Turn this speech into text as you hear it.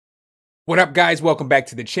What up, guys? Welcome back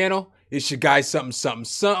to the channel. It's your guy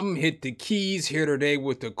SumnSumnSumn. Hit the keys here today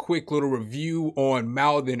with a quick little review on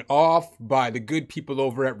Mouthin Off by the good people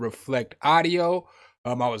over at Reflekt Audio.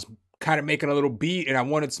 I was kind of making a little beat and I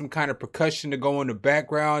wanted some kind of percussion to go in the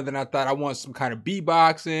background. Then I thought I want some kind of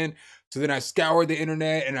beatboxing. So then I scoured the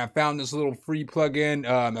internet and I found this little free plugin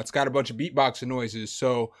that's got a bunch of beatboxing noises.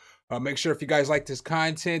 So make sure if you guys like this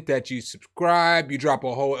content that you subscribe, you drop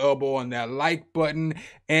a whole elbow on that like button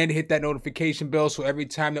and hit that notification bell so every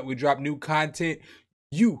time that we drop new content,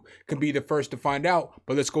 you can be the first to find out.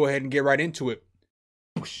 But let's go ahead and get right into it.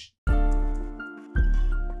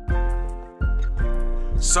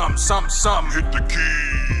 SumnSumnSumn, hit the key.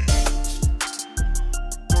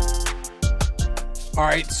 All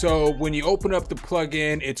right, so when you open up the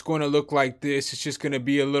plugin, it's going to look like this. It's just going to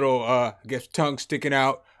be a little, I guess, tongue sticking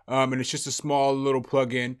out. And it's just a small little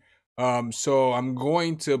plugin. So I'm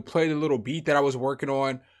going to play the little beat that I was working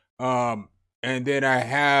on. And then I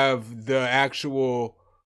have the actual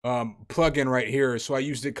plugin right here. So I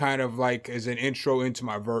used it kind of like as an intro into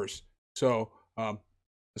my verse. So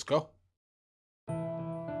let's go.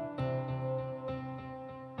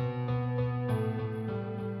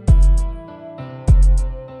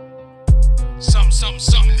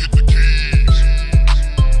 SumnSumnSumn, hit the keys.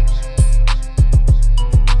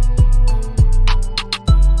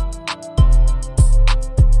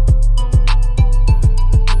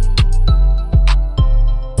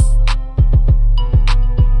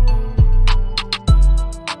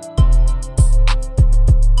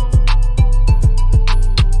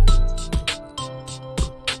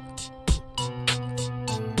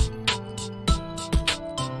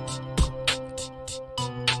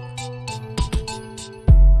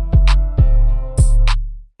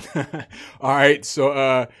 All right,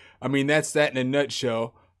 so I mean, that's that in a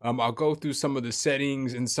nutshell. I'll go through some of the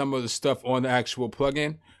settings and some of the stuff on the actual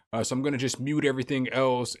plugin. So I'm going to just mute everything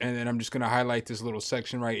else, and then I'm just going to highlight this little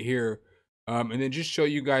section right here, and then just show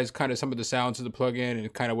you guys kind of some of the sounds of the plugin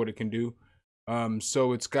and kind of what it can do.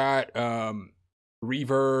 So it's got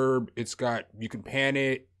reverb, it's got, you can pan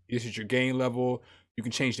it, this is your gain level, you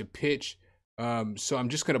can change the pitch. So I'm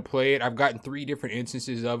just going to play it. I've gotten 3 different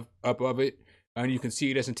instances of it. And you can see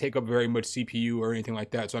it doesn't take up very much CPU or anything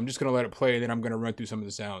like that. So I'm just going to let it play, and then I'm going to run through some of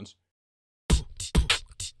the sounds.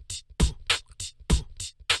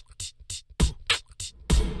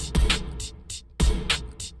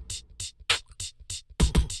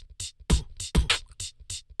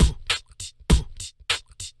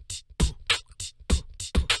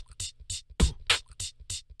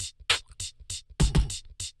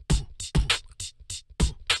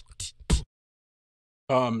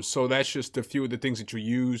 So that's just a few of the things that you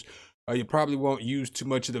use. You probably won't use too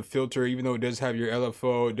much of the filter, even though it does have your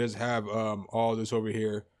LFO, it does have all this over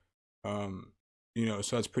here. You know,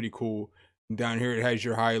 so that's pretty cool. And down here it has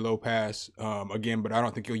your high low pass again, but I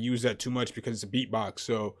don't think you'll use that too much because it's a beatbox.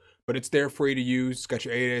 So, but it's there for you to use. It's got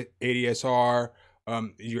your ADSR,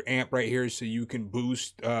 your amp right here, so you can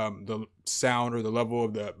boost the sound or the level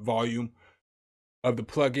of the volume of the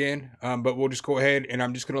plugin. But we'll just go ahead and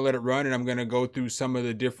I'm just going to let it run, and I'm going to go through some of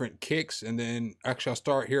the different kicks, and then actually I'll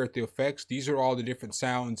start here at the effects. These are all the different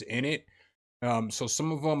sounds in it. So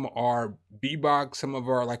some of them are beatbox, some of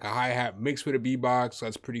them are like a hi-hat mixed with a beatbox. So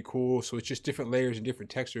that's pretty cool. So it's just different layers and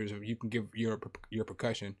different textures you can give your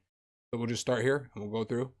percussion. So we'll just start here and we'll go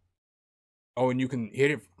through. Oh, and you can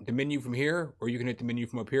hit it, the menu from here, or you can hit the menu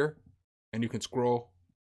from up here, and you can scroll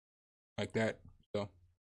like that. So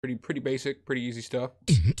pretty basic, pretty easy stuff.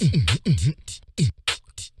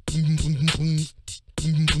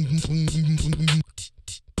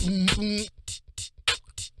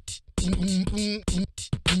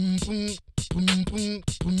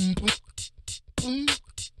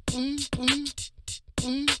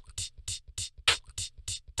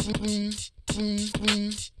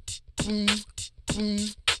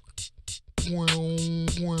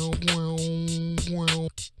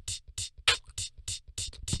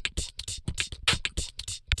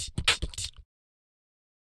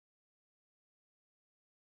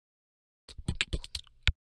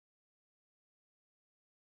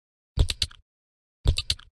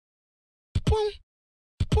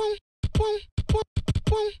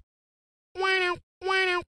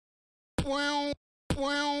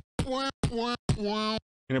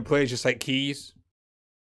 And it plays just like keys.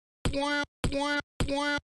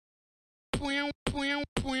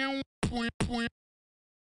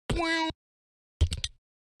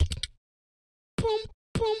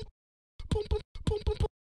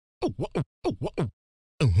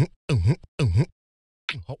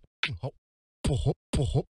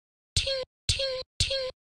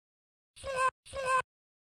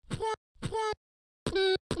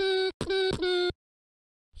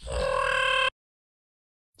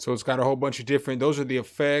 So it's got a whole bunch of different, those are the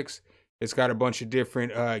effects. It's got a bunch of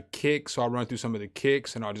different kicks. So I'll run through some of the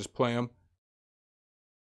kicks and I'll just play them.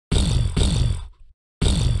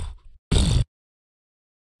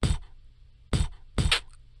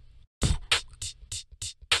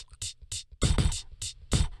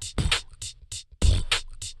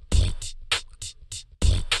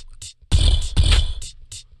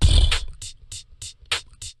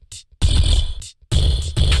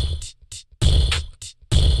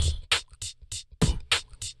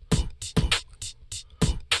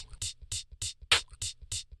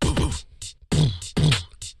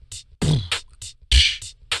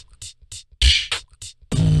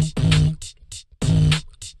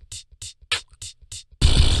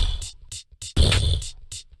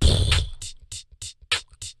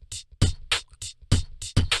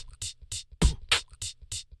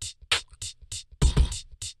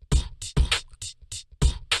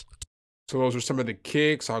 So those are some of the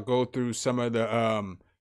kicks. I'll go through some of the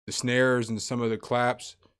snares and some of the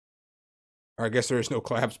claps. Or I guess there is no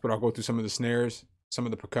claps, but I'll go through some of the snares, some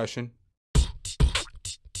of the percussion.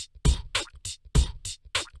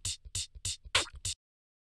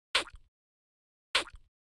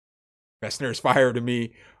 That snare's fire to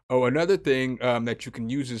me. Oh, another thing that you can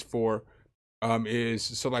use this for is,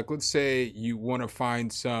 so like, let's say you want to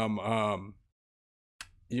find some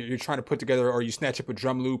you're trying to put together, or you snatch up a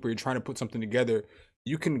drum loop, or you're trying to put something together,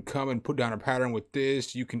 you can come and put down a pattern with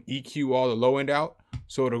this. You can EQ all the low end out,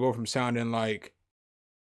 so it'll go from sounding like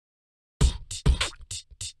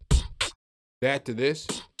that to this.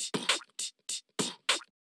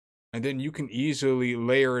 And then you can easily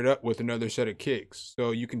layer it up with another set of kicks.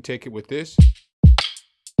 So you can take it with this,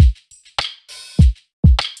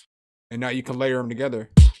 and now you can layer them together.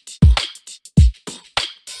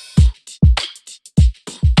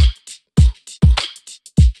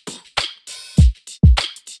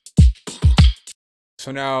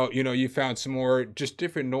 So now, you know, you found some more just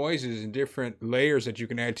different noises and different layers that you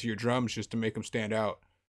can add to your drums just to make them stand out.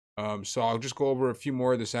 So I'll just go over a few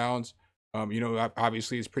more of the sounds. You know,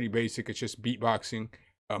 obviously it's pretty basic. It's just beatboxing.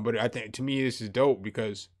 But I think, to me, this is dope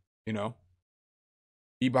because, you know,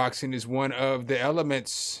 beatboxing is one of the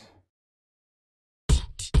elements.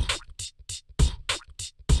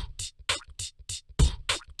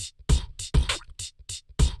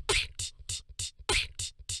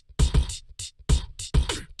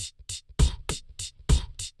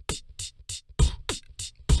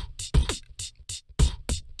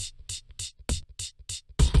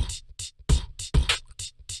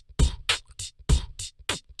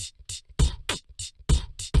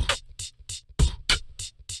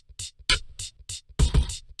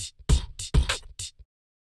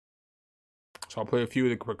 So I'll play a few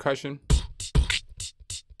of the percussion.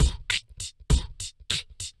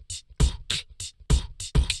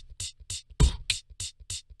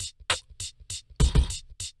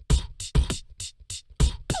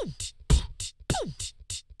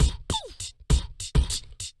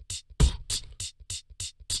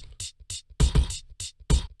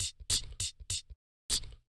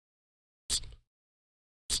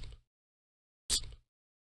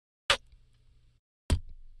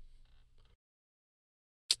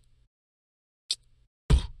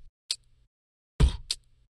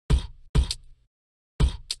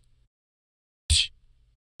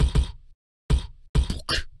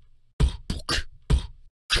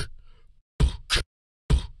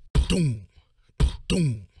 Doom,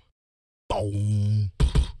 doom, boom,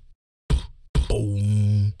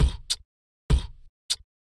 boom.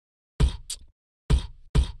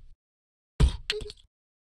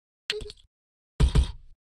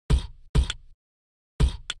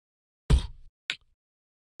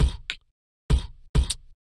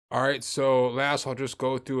 All right, so last I'll just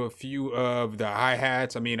go through a few of the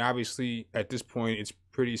hi-hats. I mean, obviously at this point it's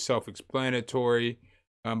pretty self-explanatory,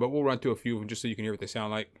 but we'll run through a few of them just so you can hear what they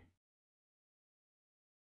sound like.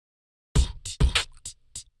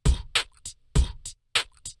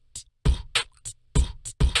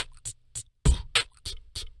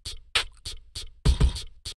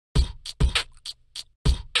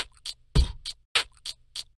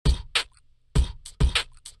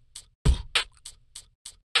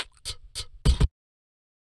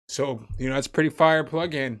 So, you know, it's a pretty fire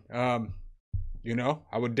plugin. You know,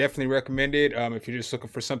 I would definitely recommend it. If you're just looking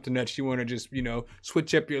for something that you want to just, you know,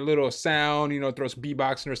 switch up your little sound, you know, throw some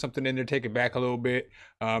beatboxing or something in there, take it back a little bit.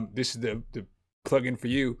 This is the plugin for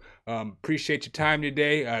you. Appreciate your time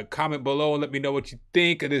today. Comment below and let me know what you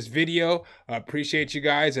think of this video. Appreciate you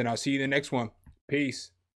guys, and I'll see you in the next one.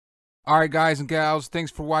 Peace. All right, guys and gals,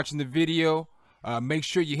 thanks for watching the video. Make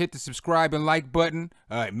sure you hit the subscribe and like button.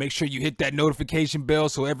 Make sure you hit that notification bell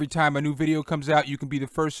so every time a new video comes out, you can be the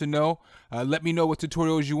first to know. Let me know what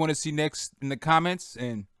tutorials you want to see next in the comments,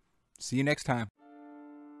 and see you next time.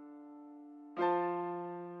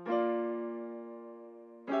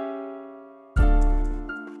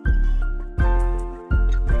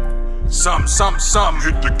 Sum,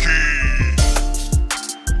 hit the key.